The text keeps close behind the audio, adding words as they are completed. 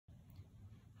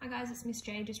Hi guys, it's Miss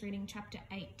J, just reading chapter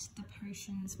 8, The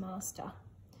Potions Master.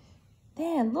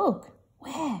 There, look.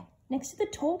 Where? Next to the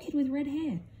tall kid with red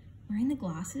hair. Wearing the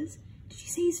glasses. Did you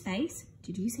see his face?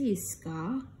 Did you see his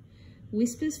scar?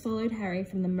 Whispers followed Harry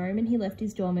from the moment he left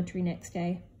his dormitory next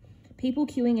day. People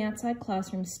queuing outside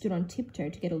classrooms stood on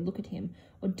tiptoe to get a look at him,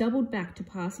 or doubled back to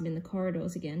pass him in the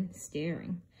corridors again,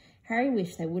 staring. Harry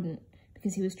wished they wouldn't,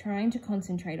 because he was trying to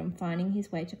concentrate on finding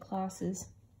his way to classes.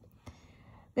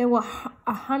 There were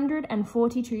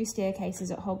 142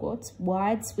 staircases at Hogwarts,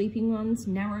 wide sweeping ones,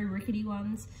 narrow rickety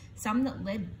ones, some that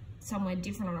led somewhere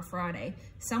different on a Friday,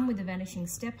 some with a vanishing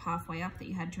step halfway up that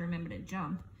you had to remember to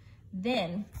jump.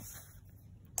 Then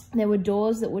there were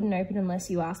doors that wouldn't open unless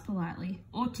you asked politely,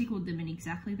 or tickled them in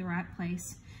exactly the right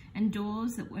place, and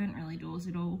doors that weren't really doors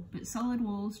at all, but solid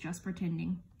walls just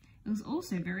pretending. It was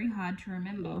also very hard to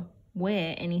remember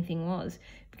where anything was,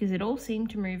 because it all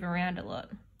seemed to move around a lot.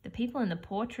 The people in the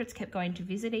portraits kept going to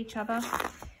visit each other,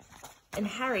 and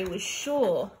Harry was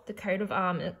sure the coat of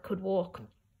armour could walk.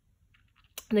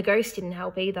 The ghost didn't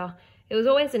help either. It was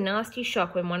always a nasty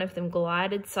shock when one of them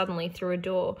glided suddenly through a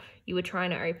door you were trying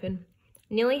to open.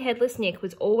 Nearly Headless Nick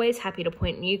was always happy to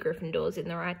point new Gryffindors in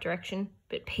the right direction,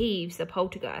 but Peeves, the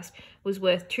poltergeist, was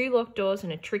worth 2 locked doors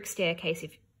and a trick staircase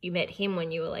if you met him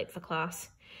when you were late for class.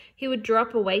 He would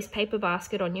drop a waste paper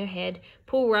basket on your head,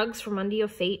 pull rugs from under your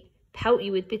feet, pelt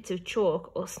you with bits of chalk,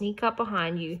 or sneak up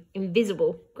behind you,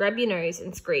 invisible, grab your nose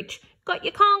and screech, "Got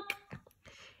your conk!"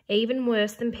 Even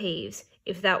worse than Peeves,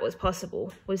 if that was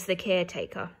possible, was the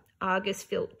caretaker, Argus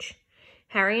Filch.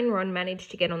 Harry and Ron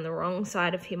managed to get on the wrong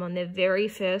side of him on their very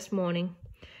first morning.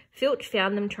 Filch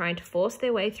found them trying to force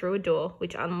their way through a door,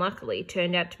 which unluckily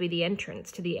turned out to be the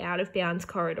entrance to the out-of-bounds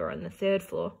corridor on the 3rd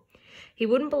floor. He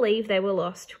wouldn't believe they were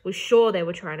lost, was sure they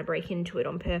were trying to break into it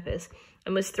on purpose,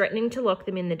 and was threatening to lock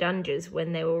them in the dungeons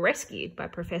when they were rescued by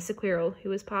Professor Quirrell, who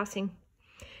was passing.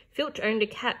 Filch owned a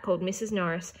cat called Mrs.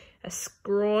 Norris, a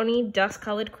scrawny,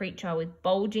 dust-coloured creature with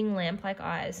bulging lamp-like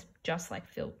eyes, just like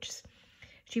Filch's.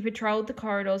 She patrolled the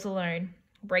corridors alone.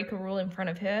 Break a rule in front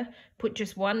of her, put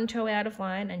just one toe out of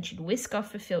line, and she'd whisk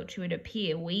off for Filch, who would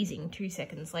appear wheezing 2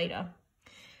 seconds later.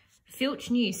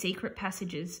 Filch knew secret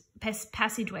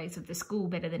passageways of the school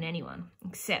better than anyone,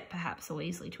 except perhaps the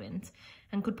Weasley twins,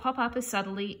 and could pop up as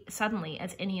suddenly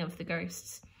as any of the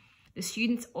ghosts. The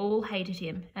students all hated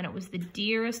him, and it was the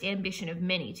dearest ambition of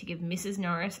many to give Mrs.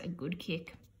 Norris a good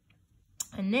kick.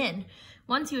 And then,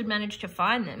 once you had managed to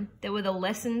find them, there were the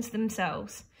lessons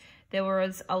themselves. There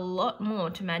was a lot more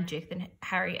to magic than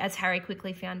Harry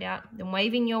quickly found out, than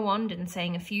waving your wand and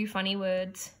saying a few funny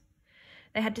words.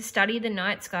 They had to study the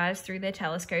night skies through their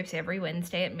telescopes every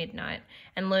Wednesday at midnight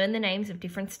and learn the names of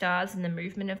different stars and the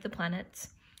movement of the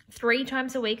planets. 3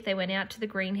 times a week they went out to the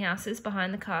greenhouses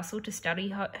behind the castle to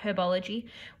study herbology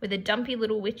with a dumpy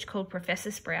little witch called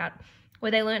Professor Sprout,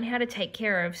 where they learned how to take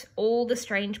care of all the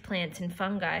strange plants and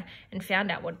fungi and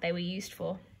found out what they were used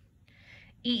for.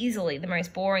 Easily the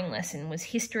most boring lesson was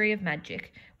History of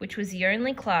Magic, which was the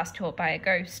only class taught by a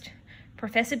ghost.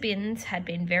 Professor Binns had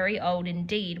been very old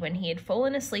indeed when he had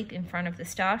fallen asleep in front of the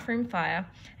staff room fire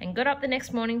and got up the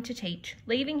next morning to teach,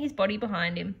 leaving his body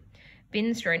behind him.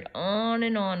 Binns droned on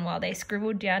and on while they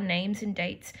scribbled down names and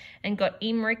dates and got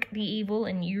Imric the Evil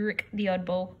and Uric the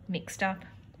Oddball mixed up.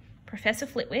 Professor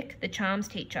Flitwick, the charms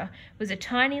teacher, was a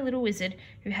tiny little wizard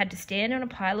who had to stand on a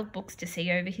pile of books to see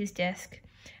over his desk.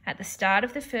 At the start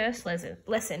of the first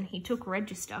lesson, he took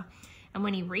register, and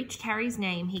when he reached Harry's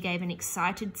name, he gave an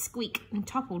excited squeak and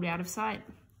toppled out of sight.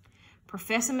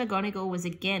 Professor McGonagall was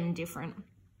again different.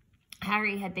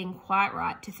 Harry had been quite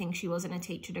right to think she wasn't a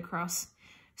teacher to cross.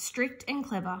 Strict and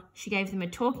clever, she gave them a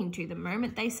talking to the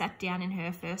moment they sat down in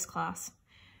her first class.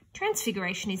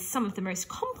 "Transfiguration is some of the most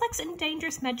complex and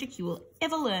dangerous magic you will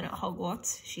ever learn at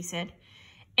Hogwarts," she said.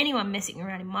 "Anyone messing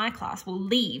around in my class will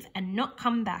leave and not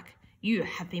come back. You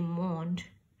have been warned."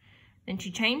 Then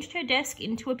she changed her desk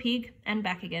into a pig and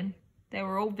back again. They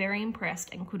were all very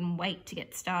impressed and couldn't wait to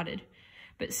get started,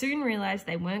 but soon realised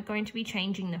they weren't going to be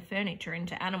changing the furniture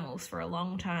into animals for a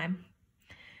long time.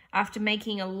 After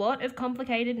making a lot of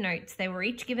complicated notes, they were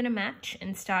each given a match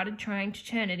and started trying to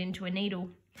turn it into a needle.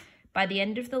 By the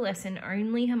end of the lesson,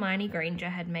 only Hermione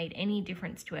Granger had made any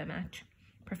difference to her match.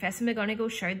 Professor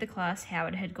McGonagall showed the class how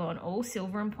it had gone all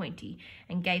silver and pointy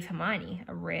and gave Hermione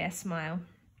a rare smile.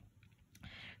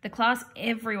 The class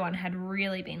everyone had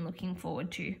really been looking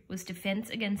forward to was Defence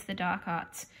Against the Dark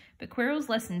Arts, but Quirrell's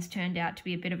lessons turned out to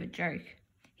be a bit of a joke.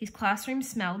 His classroom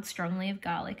smelled strongly of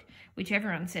garlic, which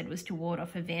everyone said was to ward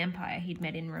off a vampire he'd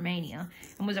met in Romania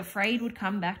and was afraid would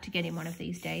come back to get him one of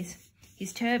these days.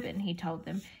 His turban, he told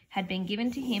them, had been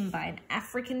given to him by an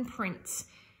African prince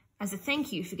as a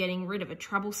thank you for getting rid of a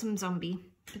troublesome zombie,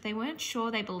 but they weren't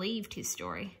sure they believed his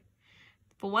story.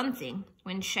 For one thing,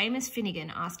 when Seamus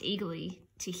Finnegan asked eagerly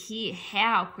to hear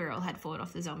how Quirrell had fought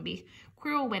off the zombie,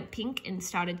 Quirrell went pink and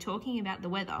started talking about the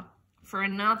weather. For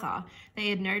another, they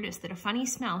had noticed that a funny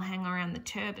smell hung around the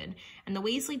turban, and the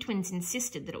Weasley twins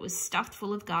insisted that it was stuffed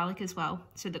full of garlic as well,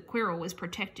 so that Quirrell was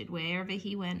protected wherever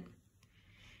he went.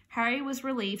 Harry was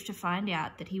relieved to find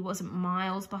out that he wasn't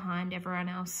miles behind everyone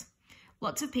else.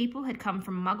 Lots of people had come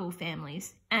from Muggle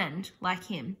families and, like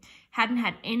him, hadn't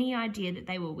had any idea that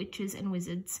they were witches and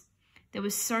wizards. There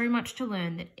was so much to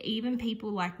learn that even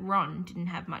people like Ron didn't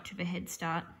have much of a head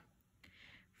start.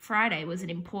 Friday was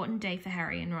an important day for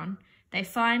Harry and Ron. They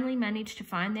finally managed to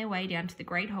find their way down to the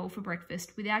Great Hall for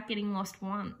breakfast without getting lost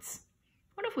once.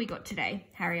 "What have we got today?"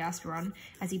 Harry asked Ron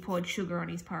as he poured sugar on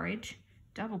his porridge.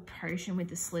 "Double potion with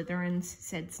the Slytherins,"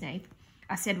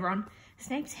 said Ron.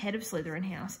 "Snape's head of Slytherin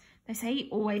House. They say he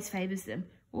always favours them.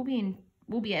 We'll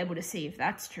be able to see if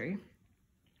that's true."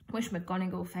 "Wish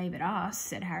McGonagall favoured us,"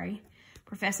 said Harry.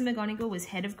 Professor McGonagall was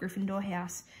head of Gryffindor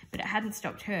House, but it hadn't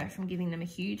stopped her from giving them a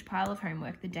huge pile of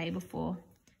homework the day before.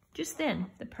 Just then,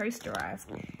 the post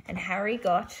arrived, and Harry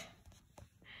got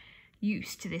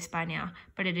used to this by now,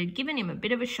 but it had given him a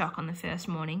bit of a shock on the first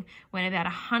morning when about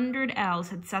 100 owls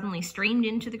had suddenly streamed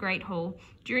into the Great Hall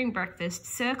during breakfast,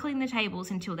 circling the tables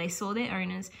until they saw their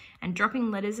owners and dropping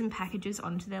letters and packages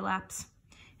onto their laps.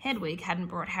 Hedwig hadn't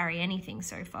brought Harry anything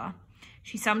so far.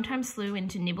 She sometimes flew in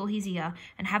to nibble his ear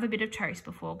and have a bit of toast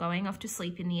before going off to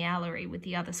sleep in the owlery with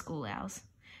the other school owls.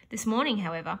 This morning,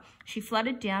 however, she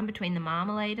fluttered down between the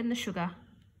marmalade and the sugar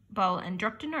bowl and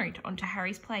dropped a note onto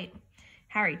Harry's plate.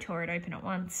 Harry tore it open at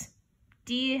once.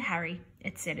 "Dear Harry,"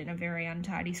 it said in a very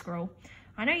untidy scrawl,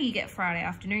 "I know you get Friday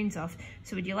afternoons off,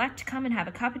 so would you like to come and have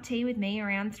a cup of tea with me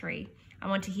around 3? I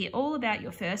want to hear all about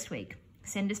your first week.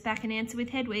 Send us back an answer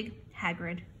with Hedwig,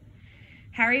 Hagrid."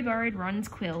 Harry borrowed Ron's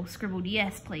quill, scribbled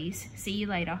 "Yes, please, see you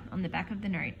later" on the back of the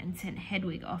note, and sent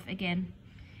Hedwig off again.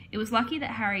 It was lucky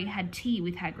that Harry had tea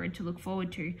with Hagrid to look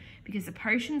forward to, because the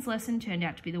potions lesson turned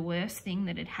out to be the worst thing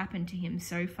that had happened to him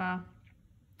so far.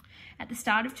 At the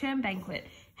start of term banquet,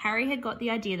 Harry had got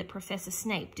the idea that Professor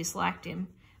Snape disliked him.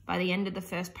 By the end of the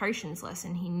first potions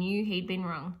lesson, he knew he'd been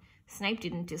wrong. Snape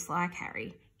didn't dislike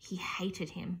Harry. He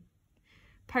hated him.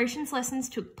 Potions lessons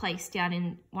took place down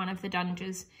in one of the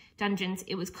dungeons.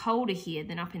 It was colder here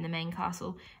than up in the main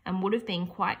castle, and would have been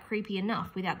quite creepy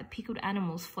enough without the pickled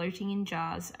animals floating in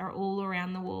jars all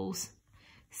around the walls.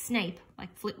 Snape,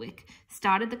 like Flitwick,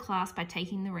 started the class by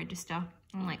taking the register,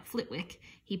 and like Flitwick,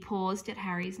 he paused at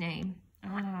Harry's name.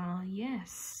 "Ah,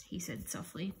 yes," he said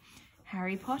softly.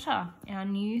 "Harry Potter, our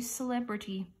new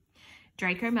celebrity."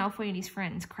 Draco Malfoy and his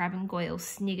friends, Crabbe and Goyle,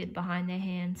 sniggered behind their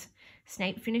hands.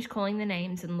 Snape finished calling the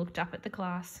names and looked up at the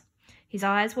class. His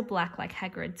eyes were black like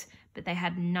Hagrid's, but they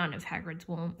had none of Hagrid's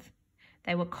warmth.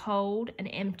 They were cold and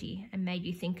empty and made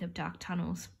you think of dark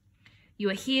tunnels. "You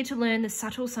are here to learn the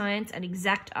subtle science and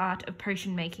exact art of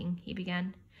potion making," he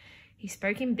began. He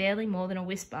spoke in barely more than a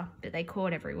whisper, but they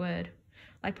caught every word.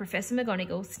 Like Professor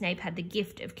McGonagall, Snape had the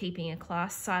gift of keeping a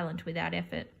class silent without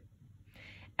effort.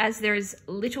 "As there is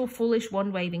little foolish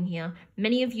wand-waving here,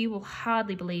 many of you will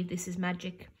hardly believe this is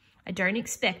magic. I don't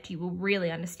expect you will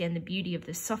really understand the beauty of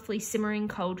the softly simmering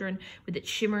cauldron with its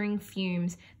shimmering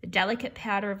fumes, the delicate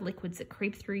powder of liquids that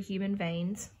creep through human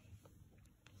veins,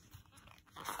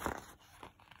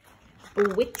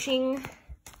 bewitching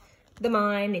the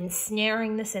mind,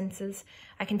 ensnaring the senses.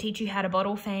 I can teach you how to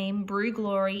bottle fame, brew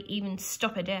glory, even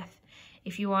stop a death.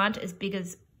 If you aren't as big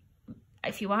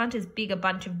a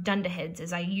bunch of dunderheads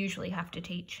as I usually have to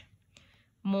teach."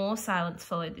 More silence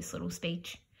followed this little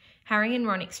speech. Harry and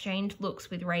Ron exchanged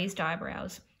looks with raised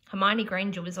eyebrows. Hermione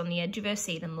Granger was on the edge of her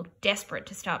seat and looked desperate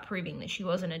to start proving that she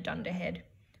wasn't a dunderhead.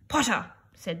 "Potter,"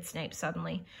 said Snape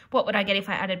suddenly, "what would I get if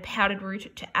I added powdered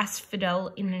root to asphodel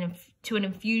to an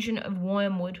infusion of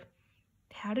wormwood?"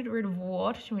 Powdered root of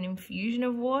what to an infusion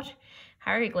of what?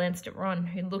 Harry glanced at Ron,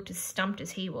 who looked as stumped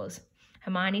as he was.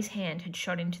 Hermione's hand had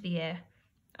shot into the air.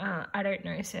 "I don't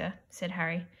know, sir," said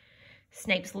Harry.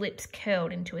 Snape's lips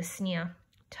curled into a sneer.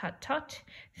 "Tut, tut,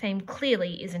 fame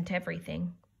clearly isn't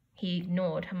everything." He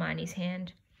ignored Hermione's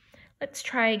hand. "Let's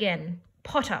try again.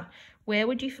 Potter, where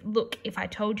would you look if I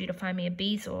told you to find me a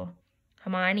bezoar?"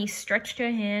 Hermione stretched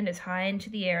her hand as high into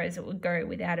the air as it would go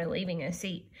without her leaving her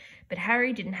seat, but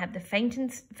Harry didn't have the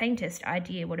faintest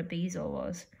idea what a bezoar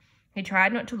was. He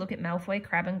tried not to look at Malfoy,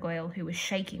 Crabbe and Goyle, who was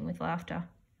shaking with laughter.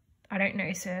 "I don't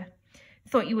know, sir.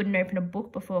 Thought you wouldn't open a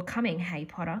book before coming, hey,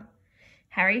 Potter?"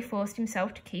 Harry forced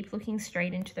himself to keep looking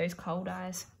straight into those cold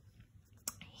eyes.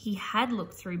 He had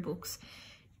looked through books.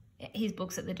 his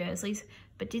books at the Dursleys,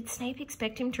 but did Snape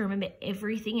expect him to remember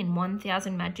everything in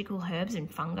 1,000 magical herbs and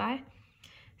fungi?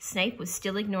 Snape was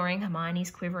still ignoring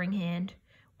Hermione's quivering hand.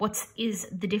 What is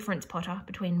the difference, Potter,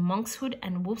 between monkshood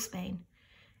and wolfsbane?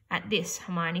 At this,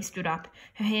 Hermione stood up,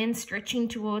 her hand stretching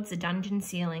towards the dungeon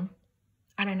ceiling.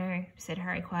 I don't know, said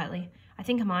Harry quietly. I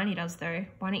think Hermione does, though.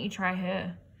 Why don't you try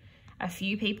her? A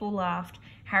few people laughed.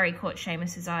 Harry caught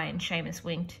Seamus's eye and Seamus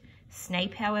winked.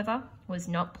 Snape, however, was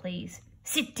not pleased.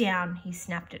 Sit down, he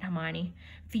snapped at Hermione.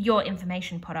 For your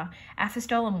information, Potter,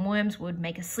 Aphistol and Wormswood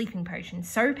make a sleeping potion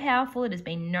so powerful it has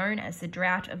been known as the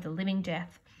Drought of the Living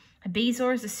Death. A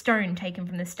bezoar is a stone taken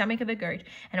from the stomach of a goat,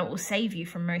 and it will save you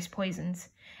from most poisons.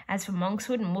 As for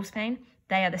monkshood and wolfsbane,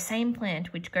 they are the same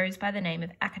plant which goes by the name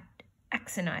of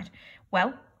axonite.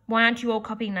 Well, why aren't you all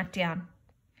copying that down?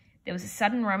 There was a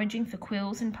sudden rummaging for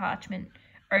quills and parchment.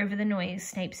 Over the noise,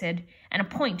 Snape said, and a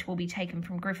point will be taken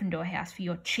from Gryffindor House for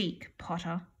your cheek,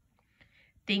 Potter.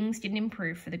 Things didn't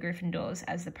improve for the Gryffindors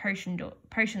as the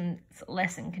potions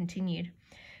lesson continued.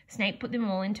 Snape put them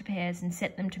all into pairs and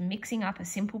set them to mixing up a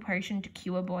simple potion to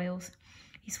cure boils.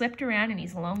 He swept around in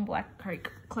his long black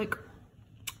cloak,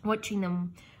 watching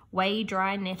them weigh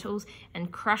dry nettles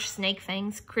and crush snake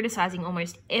fangs, criticising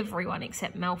almost everyone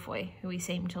except Malfoy, who he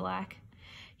seemed to like.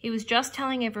 He was just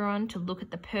telling everyone to look at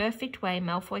the perfect way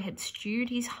Malfoy had stewed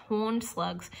his horned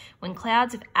slugs when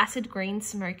clouds of acid green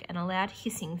smoke and a loud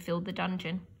hissing filled the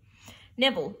dungeon.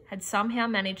 Neville had somehow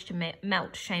managed to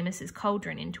melt Seamus's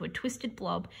cauldron into a twisted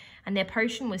blob, and their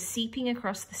potion was seeping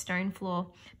across the stone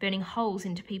floor, burning holes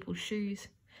into people's shoes.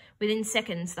 Within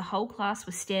seconds, the whole class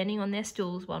was standing on their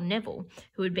stools while Neville,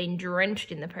 who had been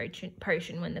drenched in the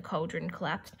potion when the cauldron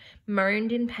collapsed,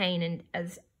 moaned in pain and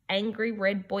as angry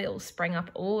red boils sprang up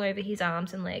all over his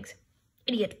arms and legs.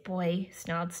 Idiot boy,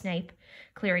 snarled Snape,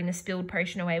 clearing the spilled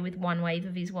potion away with one wave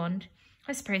of his wand.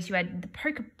 I suppose you had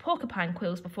the porcupine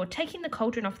quills before taking the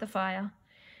cauldron off the fire.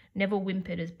 Neville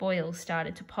whimpered as boils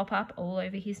started to pop up all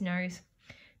over his nose.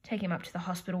 Take him up to the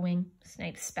hospital wing,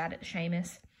 Snape spat at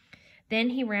Seamus. Then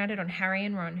he rounded on Harry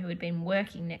and Ron, who had been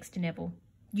working next to Neville.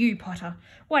 You, Potter,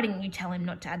 why didn't you tell him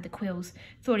not to add the quills?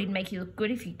 Thought he'd make you look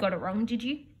good if you got it wrong, did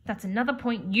you? That's another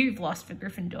point you've lost for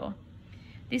Gryffindor.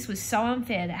 This was so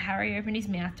unfair that Harry opened his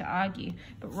mouth to argue,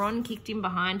 but Ron kicked him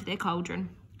behind their cauldron.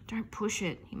 Don't push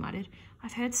it, he muttered.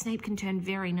 I've heard Snape can turn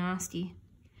very nasty.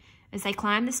 As they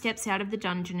climbed the steps out of the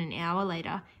dungeon an hour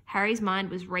later, Harry's mind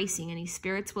was racing and his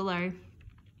spirits were low.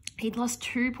 He'd lost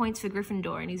 2 points for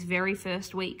Gryffindor in his very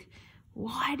first week.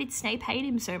 Why did Snape hate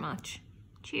him so much?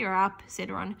 Cheer up,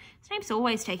 said Ron. Snape's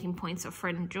always taking points off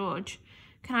Fred and George.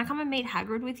 Can I come and meet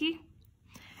Hagrid with you?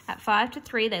 At 5 to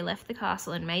 3, they left the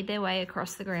castle and made their way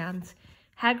across the grounds.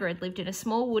 Hagrid lived in a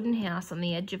small wooden house on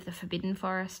the edge of the Forbidden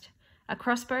Forest. A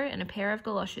crossbow and a pair of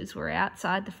galoshes were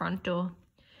outside the front door.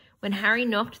 When Harry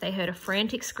knocked, they heard a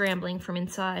frantic scrambling from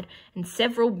inside and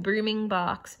several booming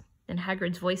barks. Then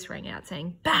Hagrid's voice rang out,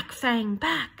 saying, "Back, Fang,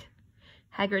 back!"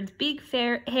 Hagrid's big,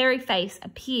 hairy face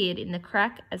appeared in the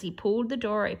crack as he pulled the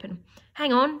door open.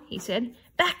 "Hang on," he said.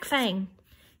 "Back, Fang!"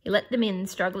 He let them in,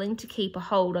 struggling to keep a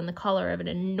hold on the collar of an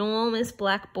enormous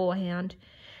black boarhound.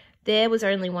 There was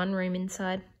only one room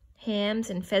inside. Hams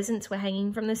and pheasants were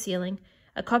hanging from the ceiling.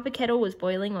 A copper kettle was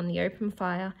boiling on the open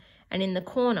fire, and in the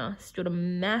corner stood a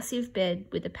massive bed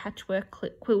with a patchwork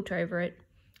quilt over it.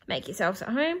 "Make yourselves at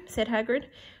home," said Hagrid,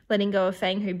 letting go of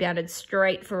Fang, who bounded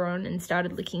straight for Ron and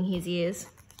started licking his ears.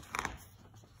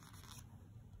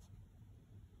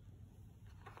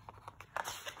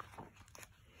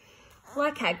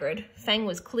 Like Hagrid, Fang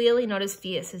was clearly not as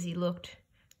fierce as he looked.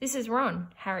 "This is Ron,"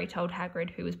 Harry told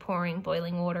Hagrid, who was pouring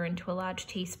boiling water into a large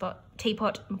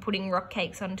teapot and putting rock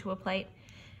cakes onto a plate.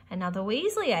 "Another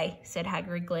Weasley, eh?" said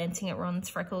Hagrid, glancing at Ron's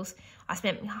freckles. "I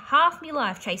spent half my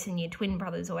life chasing your twin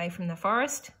brothers away from the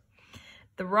forest."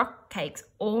 The rock cakes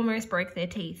almost broke their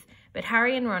teeth, but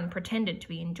Harry and Ron pretended to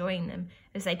be enjoying them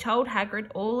as they told Hagrid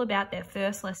all about their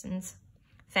first lessons.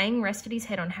 Fang rested his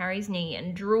head on Harry's knee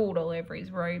and drooled all over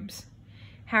his robes.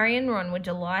 Harry and Ron were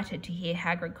delighted to hear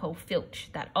Hagrid call Filch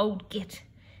that old git.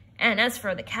 "And as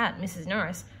for the cat, Mrs.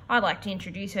 Norris, I'd like to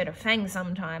introduce her to Fang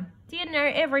sometime. Do you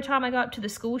know, every time I go up to the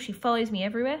school, she follows me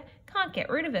everywhere. Can't get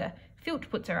rid of her. Filch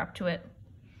puts her up to it."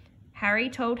 Harry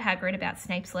told Hagrid about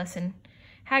Snape's lesson.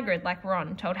 Hagrid, like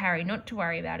Ron, told Harry not to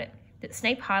worry about it, that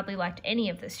Snape hardly liked any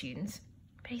of the students.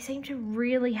 "But he seemed to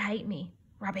really hate me."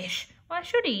 "Rubbish. Why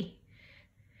should he?"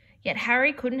 Yet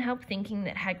Harry couldn't help thinking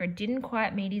that Hagrid didn't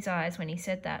quite meet his eyes when he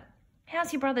said that.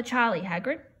 "How's your brother Charlie,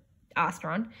 Hagrid?" asked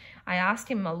Ron. "I asked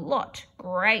him a lot.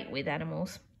 Great with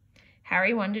animals."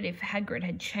 Harry wondered if Hagrid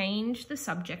had changed the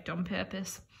subject on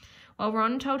purpose. While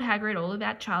Ron told Hagrid all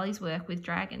about Charlie's work with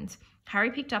dragons,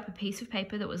 Harry picked up a piece of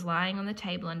paper that was lying on the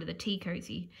table under the tea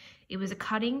cosy. It was a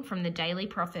cutting from the Daily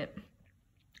Prophet.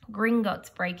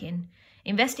 Gringotts break-in.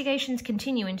 Investigations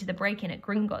continue into the break-in at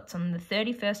Gringotts on the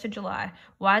 31st of July,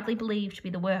 widely believed to be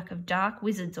the work of dark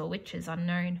wizards or witches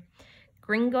unknown.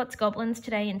 Gringotts goblins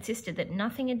today insisted that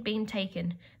nothing had been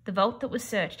taken. The vault that was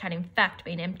searched had in fact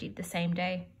been emptied the same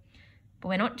day. But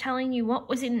we're not telling you what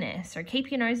was in there, so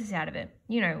keep your noses out of it.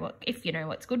 You know what, if you know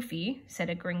what's good for you, said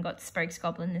a Gringotts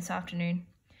spokesgoblin this afternoon.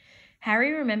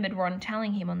 Harry remembered Ron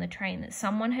telling him on the train that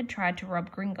someone had tried to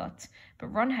rob Gringotts, but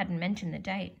Ron hadn't mentioned the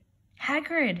date.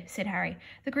 Hagrid, said Harry,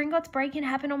 the Gringotts break-in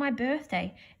happened on my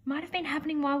birthday. It might have been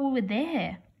happening while we were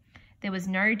there. There was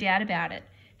no doubt about it.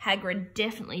 Hagrid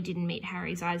definitely didn't meet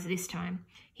Harry's eyes this time.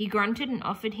 He grunted and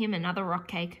offered him another rock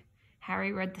cake.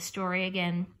 Harry read the story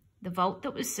again. The vault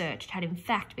that was searched had in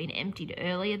fact been emptied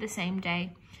earlier the same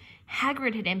day.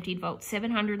 Hagrid had emptied Vault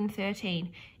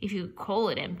 713, if you could call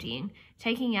it emptying,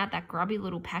 taking out that grubby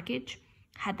little package.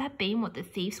 Had that been what the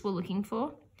thieves were looking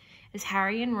for? As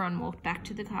Harry and Ron walked back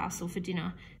to the castle for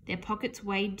dinner, their pockets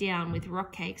weighed down with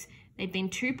rock cakes they'd been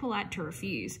too polite to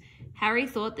refuse, Harry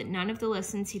thought that none of the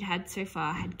lessons he'd had so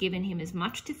far had given him as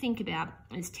much to think about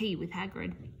as tea with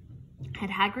Hagrid.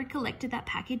 Had Hagrid collected that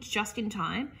package just in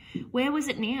time? Where was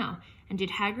it now? And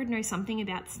did Hagrid know something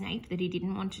about Snape that he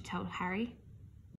didn't want to tell Harry?